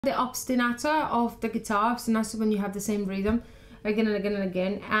The ostinato of the guitar, ostinato when you have the same rhythm again and again and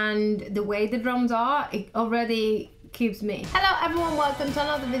again, and the way the drums are, it already keeps me. Hello everyone, welcome to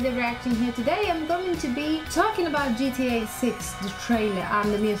another video reaction here. Today I'm going to be talking about GTA 6, the trailer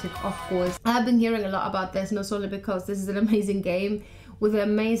and the music, of course. I've been hearing a lot about this, not only because this is an amazing game with an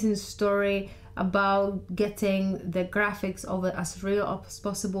amazing story about getting the graphics of it as real as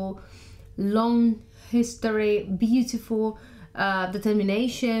possible, long history, beautiful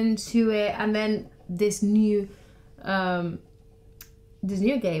determination to it, and then this new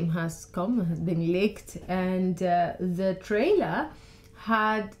game has been leaked, and the trailer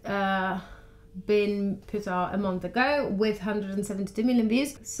had been put out a month ago with 172 million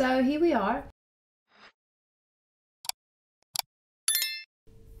views. So here we are.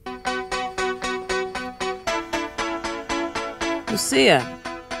 Lucia,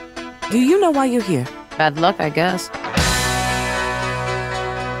 do you know why you're here? Bad luck, I guess.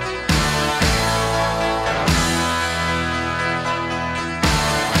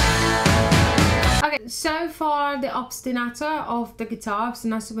 Okay, so far the ostinato of the guitar,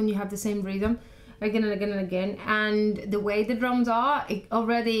 ostinato when you have the same rhythm again and again and again, and the way the drums are, it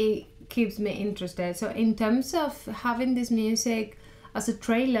already keeps me interested. So in terms of having this music as a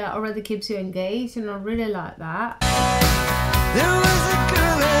trailer already keeps you engaged, and I really like that. There was a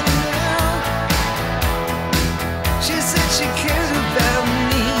girl I knew. She said she cared about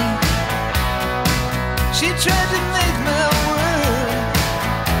me. She tried to make my world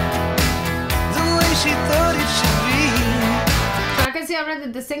the way she thought it should be. So I can see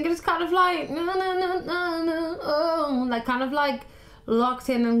already the singer is kind of like no, oh, like kind of like locked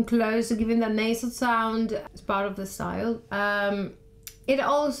in and close, so giving that nasal sound. It's part of the style.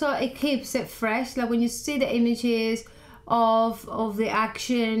 It keeps it fresh, like when you see the images of the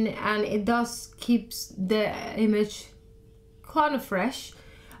action, and it does keeps the image kind of fresh,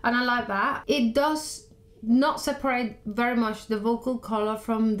 and I like that. It does not separate very much the vocal color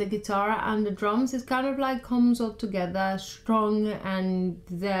from the guitar and the drums. It kind of like comes all together strong and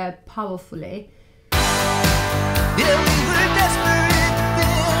there powerfully. Yeah, we were desperate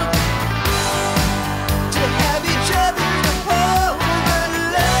then to have each other to hold, but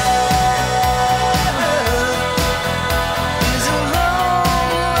love is a long,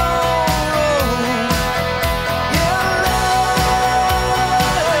 long road. Yeah, love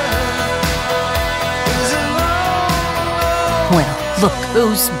is a long, long. Well, look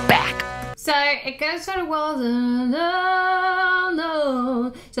who's back. So it goes very well.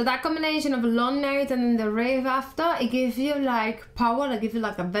 So that combination of a long note and then the riff after, it gives you like power, it gives you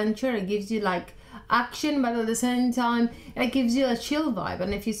like adventure, it gives you like action, but at the same time it gives you a chill vibe.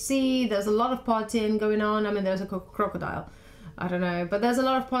 And if you see, there's a lot of partying going on. I mean, there's a crocodile, I don't know, but there's a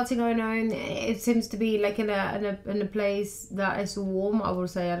lot of partying going on. It seems to be like in a place that is warm, I would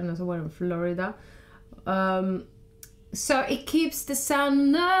say. I don't know, somewhere in Florida. So it keeps the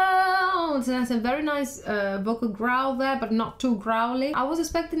sound so that's a very nice vocal growl there, but not too growly. I was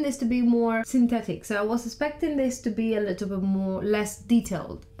expecting this to be more synthetic, so I was expecting this to be a little bit more less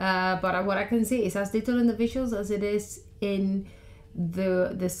detailed, but what I can see is as detailed in the visuals as it is in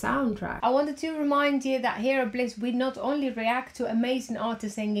the soundtrack. I wanted to remind you that here at Bliss we not only react to amazing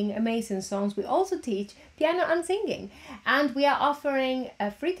artists singing amazing songs, we also teach piano and singing, and we are offering a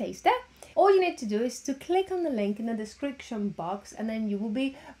free taster. All you need to do is to click on the link in the description box, and then you will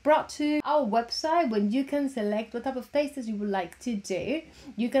be brought to our website when you can select what type of tasters you would like to do.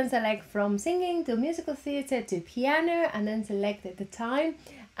 You can select from singing to musical theatre to piano, and then select the time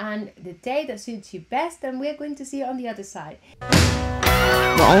and the day that suits you best, and we're going to see you on the other side.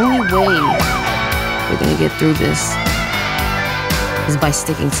 The only way we're gonna get through this is by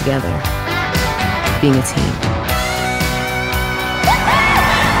sticking together, being a team.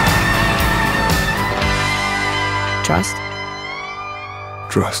 Trust?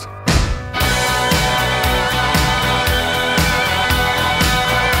 Trust.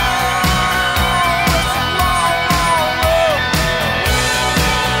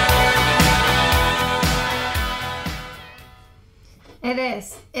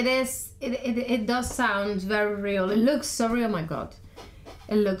 It does sound very real. It looks so real, my god.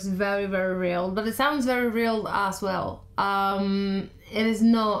 It looks very, very real, but it sounds very real as well. It is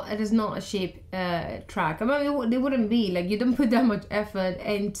not a cheap track. I mean, it wouldn't be, like, you don't put that much effort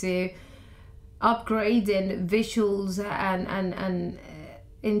into upgrading visuals and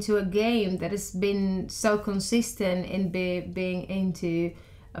into a game that has been so consistent in being into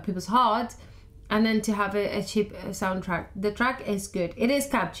people's heart, and then to have a cheap soundtrack. The track is good. It is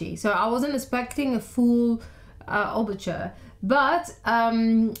catchy, so I wasn't expecting a full overture, but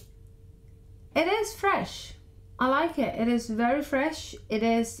it is fresh. I like it. It is very fresh. It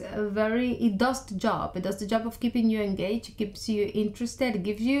is very, it does the job. It does the job of keeping you engaged. It keeps you interested. It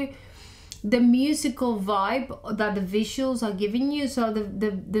gives you the musical vibe that the visuals are giving you. So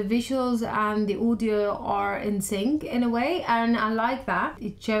the visuals and the audio are in sync in a way, and I like that.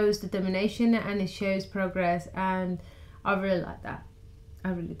 It shows determination and it shows progress, and I really like that. I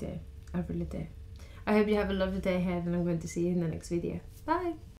really do. I really do. I hope you have a lovely day ahead, and I'm going to see you in the next video.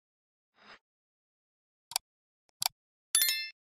 Bye.